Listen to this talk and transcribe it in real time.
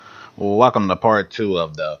Welcome to part two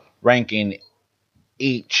of the ranking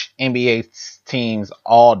each NBA teams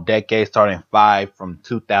all decades starting five from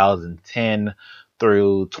 2010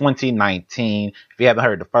 through 2019. If you haven't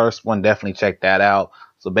heard the first one, definitely check that out.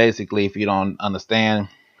 So basically, if you don't understand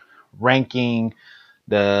ranking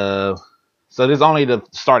the so there's only the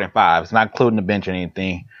starting five. It's not including the bench or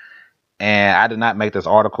anything. And I did not make this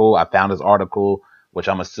article. I found this article, which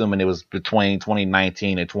I'm assuming it was between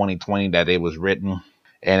 2019 and 2020 that it was written.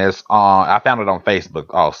 And it's on. I found it on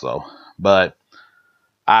Facebook also. But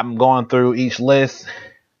I'm going through each list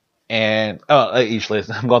and each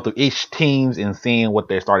list. I'm going through each teams and seeing what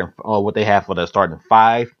they're starting or what they have for the starting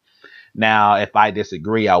five. Now, if I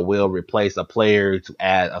disagree, I will replace a player to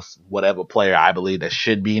add whatever player I believe that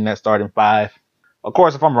should be in that starting five. Of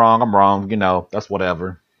course, if I'm wrong, I'm wrong. You know, that's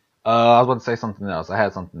whatever. I was going to say something else. I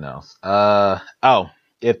had something else.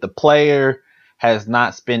 If the player has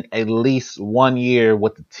not spent at least 1 year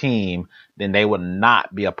with the team, then they would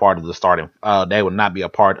not be a part of the starting. They would not be a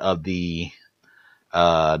part of the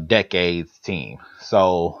decades team.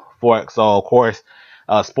 So of course,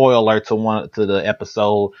 spoiler alert to the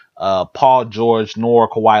episode. Paul George nor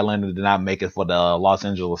Kawhi Leonard did not make it for the Los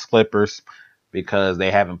Angeles Clippers because they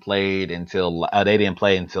haven't played until they didn't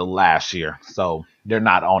play until last year. So they're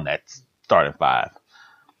not on that starting five.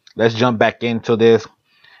 Let's jump back into this.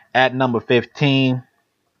 At number 15,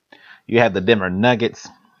 you have the Denver Nuggets.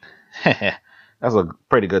 That's a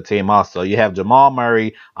pretty good team also. You have Jamal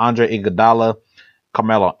Murray, Andre Iguodala,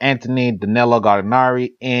 Carmelo Anthony, Danilo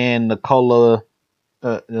Gallinari, and Nikola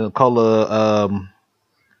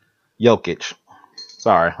Jokic.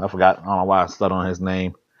 Sorry, I forgot. I don't know why I stuck on his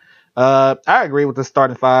name. I agree with the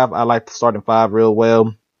starting five. I like the starting five real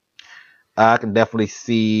well. I can definitely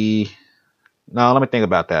see. No, let me think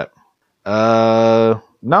about that.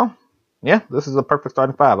 No. Yeah, this is a perfect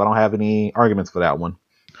starting five. I don't have any arguments for that one.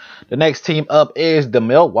 The next team up is the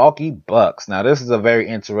Milwaukee Bucks. Now, this is a very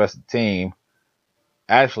interesting team.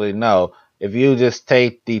 Actually, no. If you just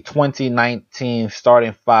take the 2019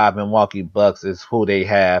 starting five, Milwaukee Bucks is who they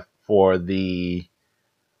have for the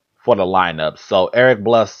lineup. So Eric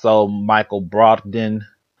Bledsoe, Michael Brogdon,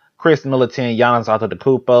 Chris Middleton, Giannis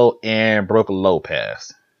Antetokounmpo, and Brook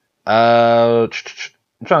Lopez. I'm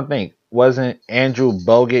trying to think. Wasn't Andrew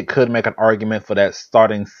Bogut could make an argument for that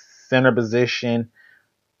starting center position,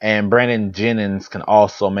 and Brandon Jennings can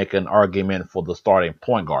also make an argument for the starting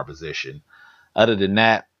point guard position. Other than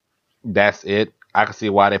that, that's it. I can see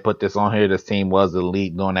why they put this on here. This team was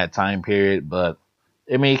elite during that time period, but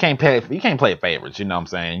I mean, you can't play favorites. You know what I'm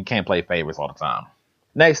saying? You can't play favorites all the time.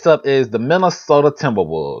 Next up is the Minnesota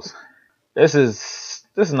Timberwolves. This is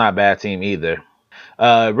not a bad team either.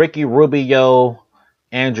 Ricky Rubio,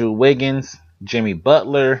 Andrew Wiggins, Jimmy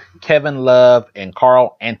Butler, Kevin Love, and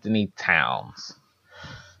Karl Anthony Towns.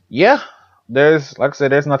 Yeah, there's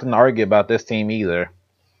nothing to argue about this team either.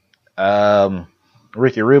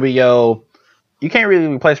 Ricky Rubio, you can't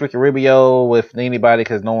really replace Ricky Rubio with anybody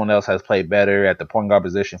because no one else has played better at the point guard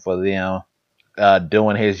position for them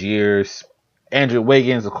during his years. Andrew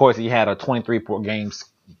Wiggins, of course, he had a 23 points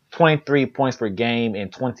per game in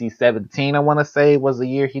 2017, I want to say, was the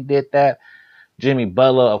year he did that. Jimmy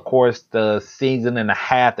Butler, of course, the season and a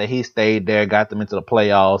half that he stayed there got them into the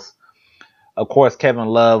playoffs. Of course, Kevin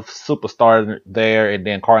Love, superstar there, and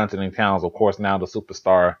then Karl Anthony Towns, of course, now the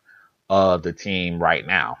superstar of the team right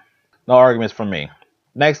now. No arguments from me.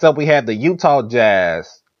 Next up, we have the Utah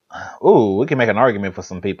Jazz. Ooh, we can make an argument for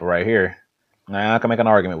some people right here. Nah, I can make an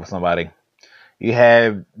argument with somebody. You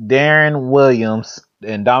have Darren Williams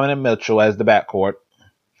and Donovan Mitchell as the backcourt.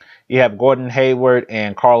 You have Gordon Hayward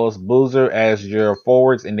and Carlos Boozer as your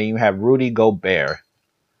forwards, and then you have Rudy Gobert.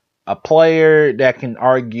 A player that can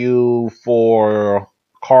argue for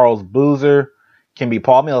Carlos Boozer can be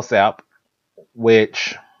Paul Millsap,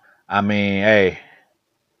 which, I mean, hey,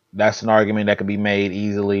 that's an argument that can be made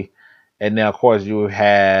easily. And then, of course, you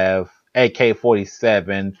have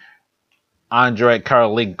AK-47, Andre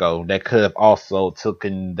Karolinko, that could have also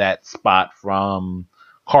taken that spot from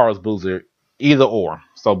Carlos Boozer, either or.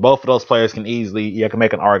 So both of those players can you can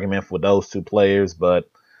make an argument for those two players, but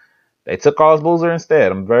they took Carlos Boozer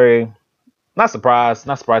instead. I'm very not surprised.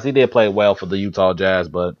 He did play well for the Utah Jazz,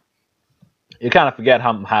 but you kind of forget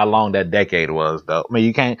how long that decade was, though. I mean,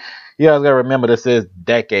 you guys gotta remember this is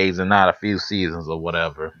decades and not a few seasons or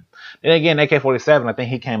whatever. Then again, AK-47, I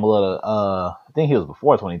think he came a little. I think he was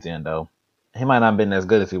before 2010 though. He might not have been as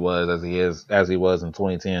good as he was in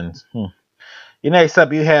 2010. Next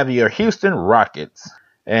up, you have your Houston Rockets,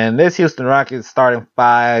 and this Houston Rockets starting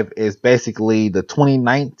five is basically the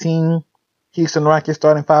 2019 Houston Rockets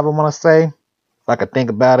starting five. I want to say, if I could think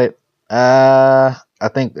about it. I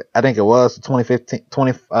think it was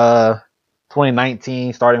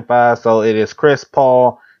 2019 starting five. So it is Chris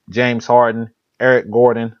Paul, James Harden, Eric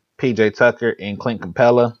Gordon, PJ Tucker, and Clint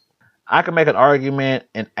Capella. I can make an argument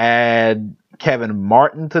and add Kevin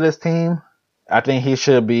Martin to this team. I think he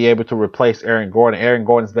should be able to replace Aaron Gordon. Aaron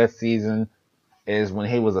Gordon's best season is when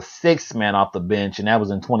he was a sixth man off the bench, and that was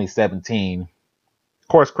in 2017. Of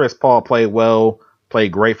course, Chris Paul played well,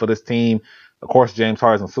 played great for this team. Of course, James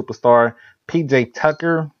Harden's a superstar. PJ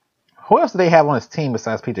Tucker. Who else do they have on his team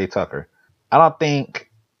besides PJ Tucker? I don't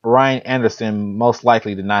think Ryan Anderson most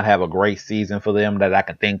likely did not have a great season for them that I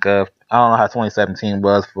can think of. I don't know how 2017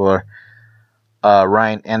 was for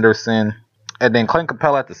Ryan Anderson. And then Clint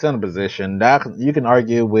Capella at the center position. That you can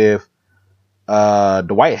argue with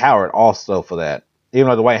Dwight Howard also for that. Even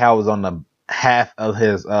though Dwight Howard was on the half of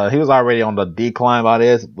his, he was already on the decline by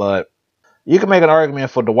this, but you can make an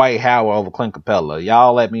argument for Dwight Howard over Clint Capella.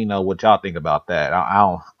 Y'all let me know what y'all think about that.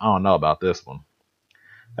 I don't know about this one.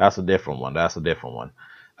 That's a different one.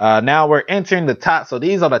 Now we're entering the top. So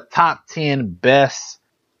these are the top 10 best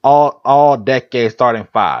all decade starting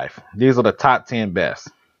five. These are the top 10 best.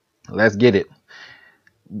 Let's get it.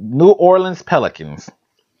 New Orleans Pelicans.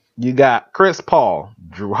 You got Chris Paul,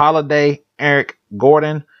 Drew Holiday, Eric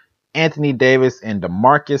Gordon, Anthony Davis, and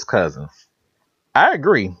DeMarcus Cousins. I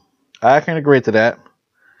agree. I can agree to that.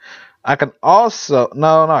 I can also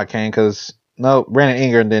no, I can't because Brandon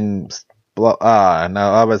Ingram didn't. No,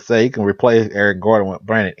 I would say you can replace Eric Gordon with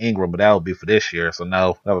Brandon Ingram, but that would be for this year. So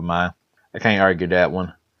no, never mind. I can't argue that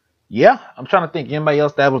one. Yeah, I'm trying to think anybody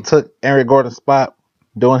else that would took Eric Gordon's spot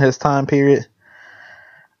during his time period.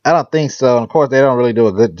 I don't think so. And of course, they don't really do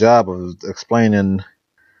a good job of explaining.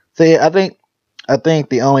 See, I think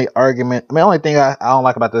the only thing I don't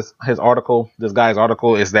like about this guy's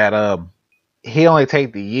article, is that he only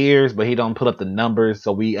take the years, but he don't put up the numbers,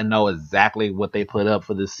 so we know exactly what they put up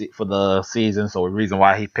for the season. So the reason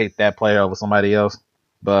why he picked that player over somebody else.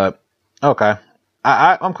 But okay,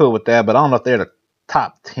 I'm cool with that. But I don't know if they're the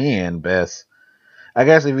top 10 best. I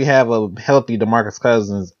guess if you have a healthy DeMarcus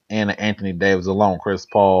Cousins and Anthony Davis along Chris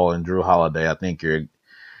Paul and Drew Holiday, I think you're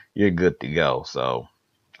good to go. So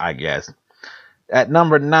I guess at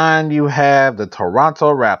number 9 you have the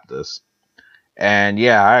Toronto Raptors, and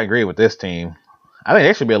yeah, I agree with this team. I think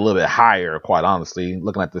they should be a little bit higher, quite honestly.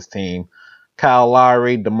 Looking at this team, Kyle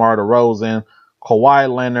Lowry, DeMar DeRozan, Kawhi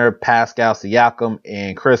Leonard, Pascal Siakam,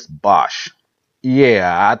 and Chris Bosh.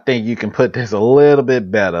 Yeah, I think you can put this a little bit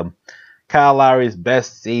better. Kyle Lowry's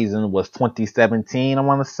best season was 2017, I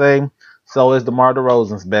want to say. So is DeMar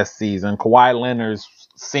DeRozan's best season. Kawhi Leonard's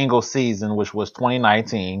single season, which was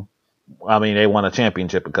 2019. I mean, they won a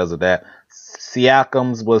championship because of that.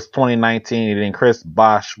 Siakam's was 2019, and then Chris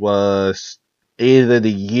Bosh was either the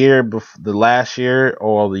year before the last year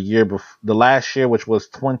or the year before the last year, which was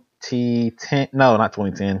 2010. No, not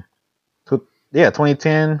 2010. Yeah,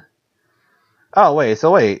 2010. Oh,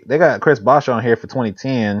 wait. They got Chris Bosh on here for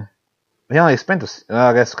 2010. He only spent,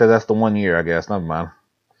 I guess, because that's the 1 year, I guess. Never mind.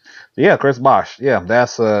 So yeah, Chris Bosh. Yeah,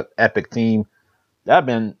 that's an epic team. That's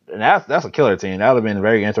a killer team. That would have been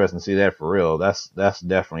very interesting to see that for real. That's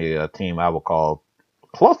definitely a team I would call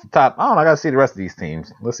close to top. I don't know. I got to see the rest of these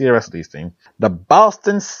teams. Let's see the rest of these teams. The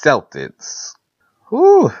Boston Celtics.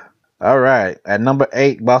 Whew. All right. At number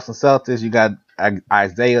 8, Boston Celtics, you got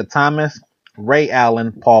Isaiah Thomas, Ray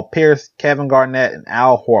Allen, Paul Pierce, Kevin Garnett, and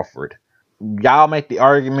Al Horford. Y'all make the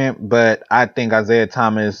argument, but I think Isaiah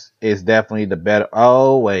Thomas is definitely the better.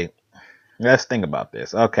 Oh, wait. Let's think about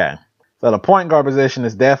this. Okay. So the point guard position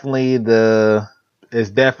is definitely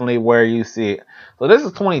where you see it. So this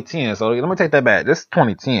is 2010. So let me take that back. This is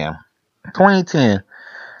 2010. 2010.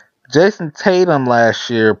 Jason Tatum last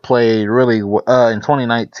year played really in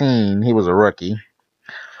 2019. He was a rookie.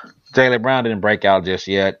 Jaylen Brown didn't break out just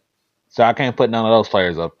yet. So I can't put none of those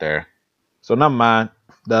players up there. So never mind.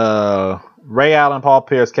 The Ray Allen, Paul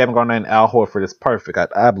Pierce, Kevin Garnett, and Al Horford is perfect,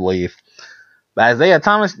 I believe. But Isaiah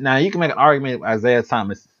Thomas, now you can make an argument with Isaiah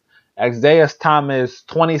Thomas. Isaiah Thomas'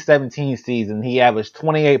 2017 season, he averaged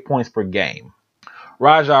 28 points per game.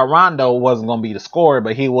 Rajon Rondo wasn't going to be the scorer,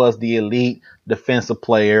 but he was the elite defensive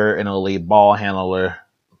player and elite ball handler.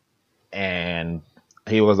 And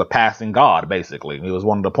he was a passing god, basically. He was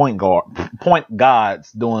one of the point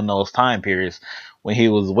guards during those time periods when he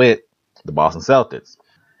was with the Boston Celtics.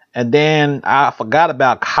 And then I forgot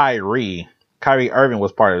about Kyrie. Kyrie Irving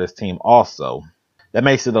was part of this team also. That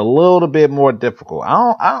makes it a little bit more difficult.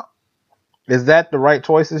 Is that the right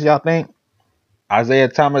choices, y'all think? Isaiah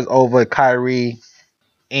Thomas over Kyrie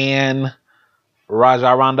and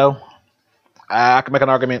Rajon Rondo? I can make an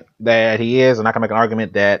argument that he is, and I can make an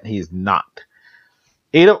argument that he's not.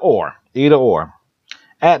 Either or.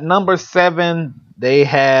 At number 7, they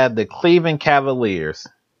had the Cleveland Cavaliers.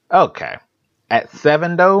 Okay. At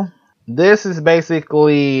 7, though, this is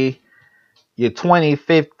basically your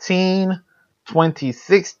 2015,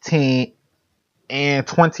 2016, and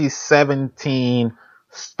 2017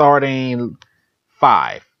 starting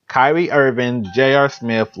 5. Kyrie Irving, J.R.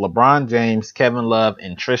 Smith, LeBron James, Kevin Love,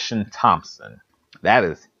 and Tristan Thompson. That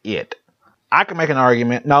is it. I can make an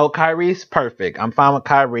argument. No, Kyrie's perfect. I'm fine with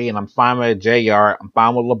Kyrie, and I'm fine with JR. I'm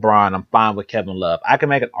fine with LeBron. I'm fine with Kevin Love. I can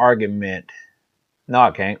make an argument. No,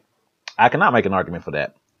 I can't. I cannot make an argument for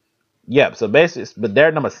that. Yep. So basically, but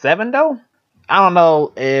they're number 7 though. I don't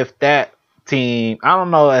know if that team. I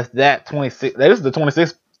don't know if that 26. This is the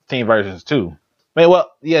 2016 versions too. I mean,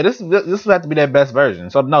 well, yeah. This would have to be their best version.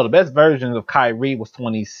 So no, the best version of Kyrie was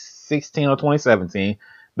 2016 or 2017.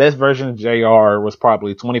 Best version of JR was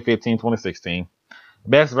probably 2015, 2016.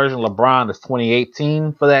 Best version of LeBron is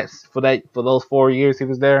 2018 for those 4 years he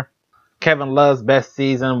was there. Kevin Love's best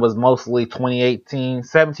season was mostly 2018,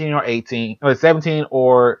 17 or 18. 17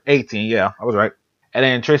 or 18, yeah, I was right. And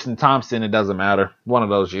then Tristan Thompson, it doesn't matter. One of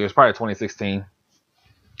those years, probably 2016.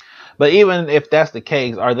 But even if that's the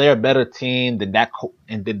case, are they a better team than that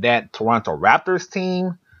Toronto Raptors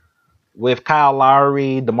team with Kyle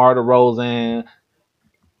Lowry, DeMar DeRozan,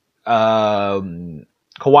 Kawhi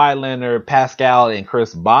Leonard, Pascal, and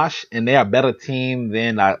Chris Bosh? And they're a better team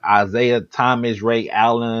than Isaiah Thomas, Ray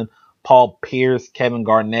Allen, Paul Pierce, Kevin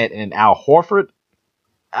Garnett, and Al Horford?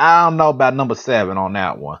 I don't know about number 7 on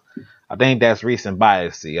that one. I think that's recent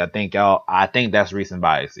bias. I think that's recent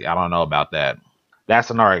bias. I don't know about that. That's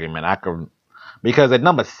an argument. Because at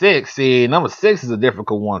number 6, number 6 is a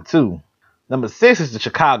difficult one too. Number 6 is the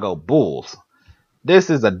Chicago Bulls. This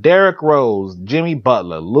is a Derrick Rose, Jimmy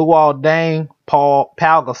Butler, Luol Deng, Pau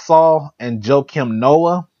Gasol, and Joakim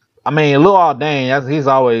Noah. I mean, Luol Deng,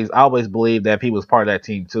 I always believed that he was part of that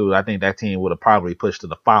team too. I think that team would have probably pushed to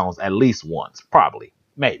the finals at least once. Probably.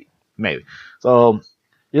 Maybe. So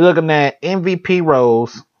you're looking at MVP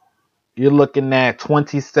Rose. You're looking at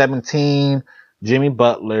 2017 Jimmy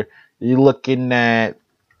Butler. You're looking at,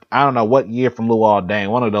 I don't know what year from Luol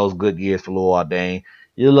Deng. One of those good years for Luol Deng.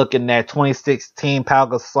 You're looking at 2016 Pau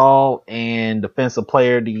Gasol and Defensive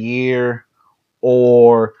Player of the Year,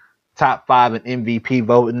 or top 5 in MVP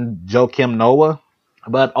voting Joakim Noah.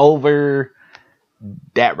 But over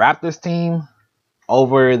that Raptors team,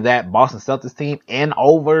 over that Boston Celtics team, and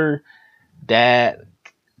over that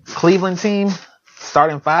Cleveland team,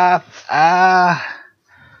 starting 5, I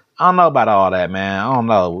don't know about all that, man. I don't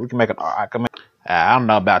know. I don't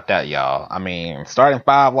know about that, y'all. I mean, starting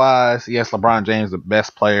 5 wise, yes, LeBron James is the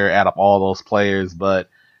best player out of all those players, but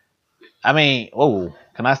I mean,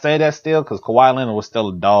 can I say that still? Because Kawhi Leonard was still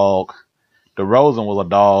a dog. DeRozan was a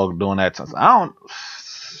dog doing that.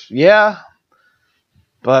 Yeah,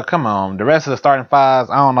 but come on, the rest of the starting 5s,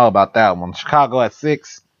 I don't know about that one. Chicago at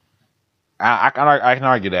 6, I can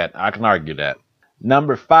argue that.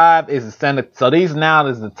 Number 5 is the San. So these now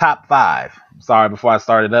is the top 5. Sorry, before I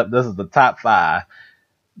started up, this is the top 5.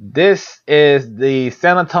 This is the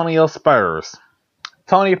San Antonio Spurs.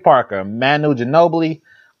 Tony Parker, Manu Ginobili,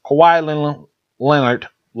 Kawhi Leonard,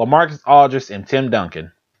 LaMarcus Aldridge, and Tim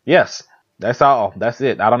Duncan. Yes, that's all. That's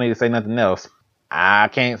it. I don't need to say nothing else. I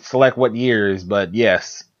can't select what years, but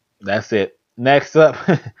yes, that's it. Next up,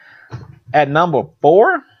 at number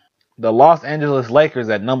 4, the Los Angeles Lakers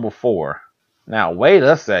at number 4. Now, wait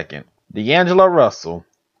a second. D'Angelo Russell,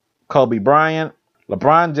 Kobe Bryant,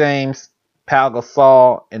 LeBron James, Pau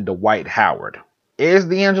Gasol, and Dwight Howard. Is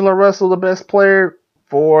D'Angelo Russell the best player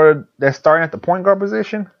that's starting at the point guard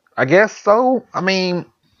position? I guess so. I mean,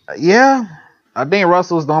 yeah. I think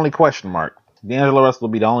Russell's the only question mark. D'Angelo Russell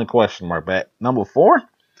will be the only question mark. But number 4?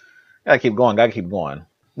 Gotta keep going.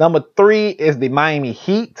 Number 3 is the Miami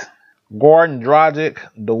Heat. Gordon Dragic,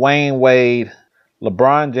 Dwayne Wade,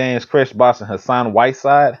 LeBron James, Chris Bosh, and Hassan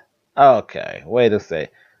Whiteside. Okay, wait a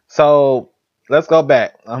sec. So let's go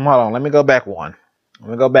back. Hold on. Let me go back one.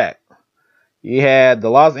 You had the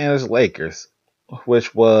Los Angeles Lakers,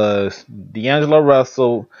 which was D'Angelo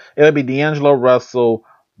Russell. It would be D'Angelo Russell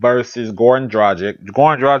versus Gordon Dragic.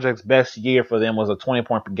 Gordon Dragic's best year for them was a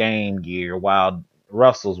 20-point per game year, while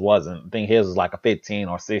Russell's wasn't. I think his was like a 15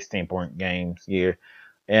 or 16-point games year.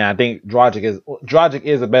 And I think Dragic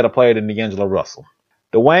is a better player than D'Angelo Russell.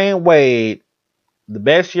 Dwayne Wade, the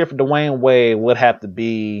best year for Dwayne Wade would have to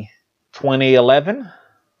be 2011,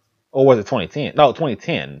 or was it 2010? No,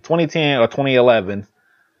 2010. 2010 or 2011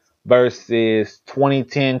 versus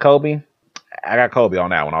 2010 Kobe. I got Kobe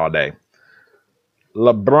on that one all day.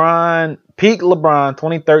 Peak LeBron,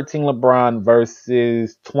 2013 LeBron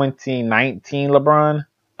versus 2019 LeBron.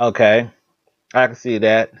 Okay. I can see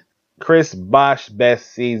that. Chris Bosh's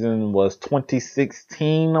best season was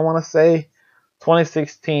 2016, I want to say.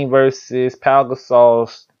 2016 versus Pau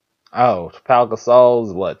Gasol's. Oh, Pau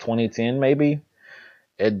Gasol's what, 2010 maybe?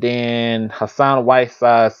 And then Hassan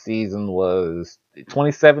Whiteside's season was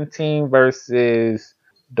 2017 versus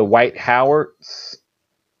Dwight Howard's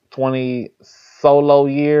 20 solo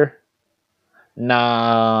year.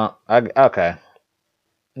 Nah, okay.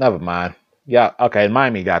 Never mind. Yeah, okay,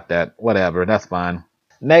 Miami got that. Whatever, that's fine.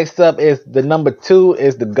 Next up is the number 2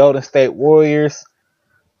 is the Golden State Warriors.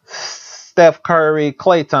 Steph Curry,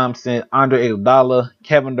 Klay Thompson, Andre Iguodala,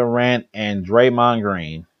 Kevin Durant, and Draymond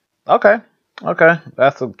Green. Okay, okay,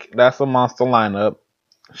 that's a monster lineup.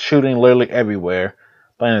 Shooting literally everywhere,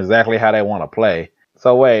 playing exactly how they want to play.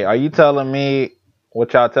 So wait, are you telling me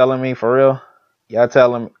what y'all telling me for real? Y'all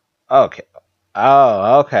telling me? Okay.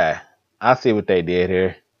 Oh, okay. I see what they did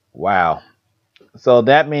here. Wow. So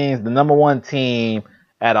that means the number 1 team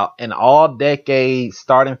at an all-decade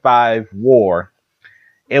starting 5 war.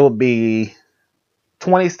 It would be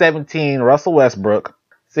 2017 Russell Westbrook.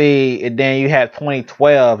 See, and then you have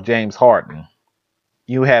 2012 James Harden.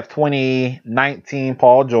 You have 2019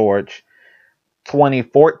 Paul George.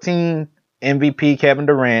 2014 MVP Kevin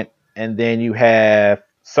Durant, and then you have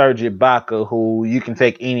Serge Ibaka, who you can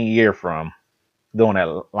take any year from doing that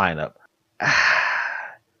lineup.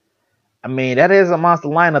 I mean, that is a monster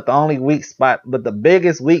lineup. The only weak spot, but the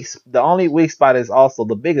only weak spot is also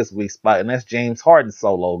the biggest weak spot, and that's James Harden's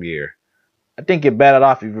solo year. I think you're better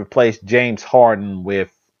off if you replace James Harden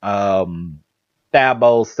with Thabo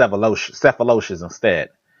Cephalosius instead,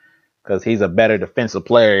 because he's a better defensive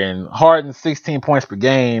player. And Harden, 16 points per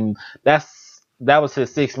game, that was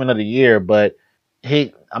his 6th man of the year, but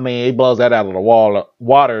he blows that out of the water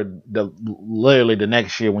literally the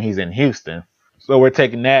next year when he's in Houston. So we're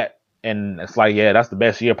taking that, and it's like, yeah, that's the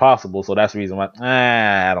best year possible. So that's the reason why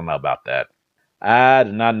I don't know about that. I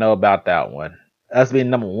do not know about that one. That's being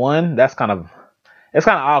number 1. It's kind of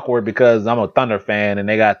awkward because I'm a Thunder fan and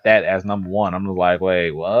they got that as number 1. I'm just like, wait,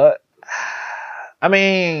 what? I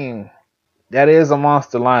mean, that is a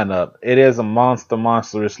monster lineup. It is a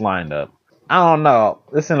monstrous lineup. I don't know.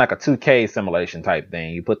 This is like a 2K simulation type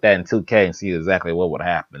thing. You put that in 2K and see exactly what would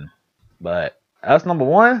happen. But that's number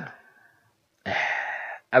 1.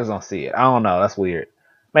 I just don't see it. I don't know. That's weird.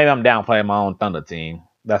 Maybe I'm downplaying my own Thunder team.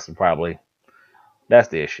 That's the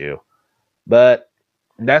issue. But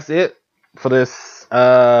that's it for this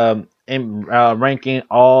ranking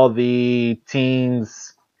all the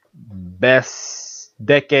teams' best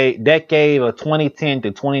decade of 2010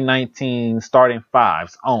 to 2019 starting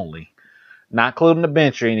 5s only, not including the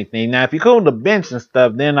bench or anything. Now, if you include the bench and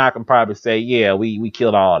stuff, then I can probably say, yeah, we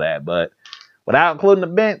killed all that. But without including the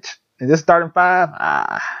bench and just starting 5,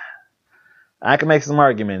 I can make some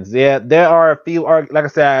arguments. Yeah, there are a few, like I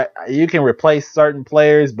said, you can replace certain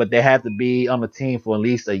players, but they have to be on the team for at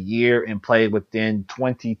least a year and play within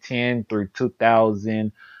 2010 through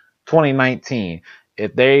 2019.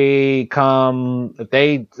 If their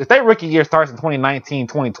rookie year starts in 2019,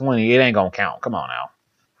 2020, it ain't gonna count. Come on now.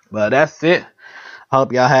 But that's it. I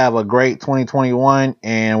hope y'all have a great 2021,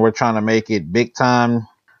 and we're trying to make it big time.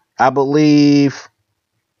 I believe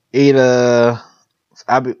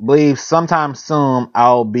sometime soon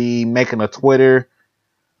I'll be making a Twitter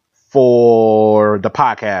for the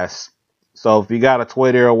podcast. So if you got a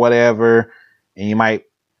Twitter or whatever, and you might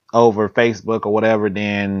over Facebook or whatever,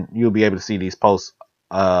 then you'll be able to see these posts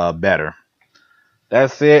better.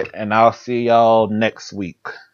 That's it, and I'll see y'all next week.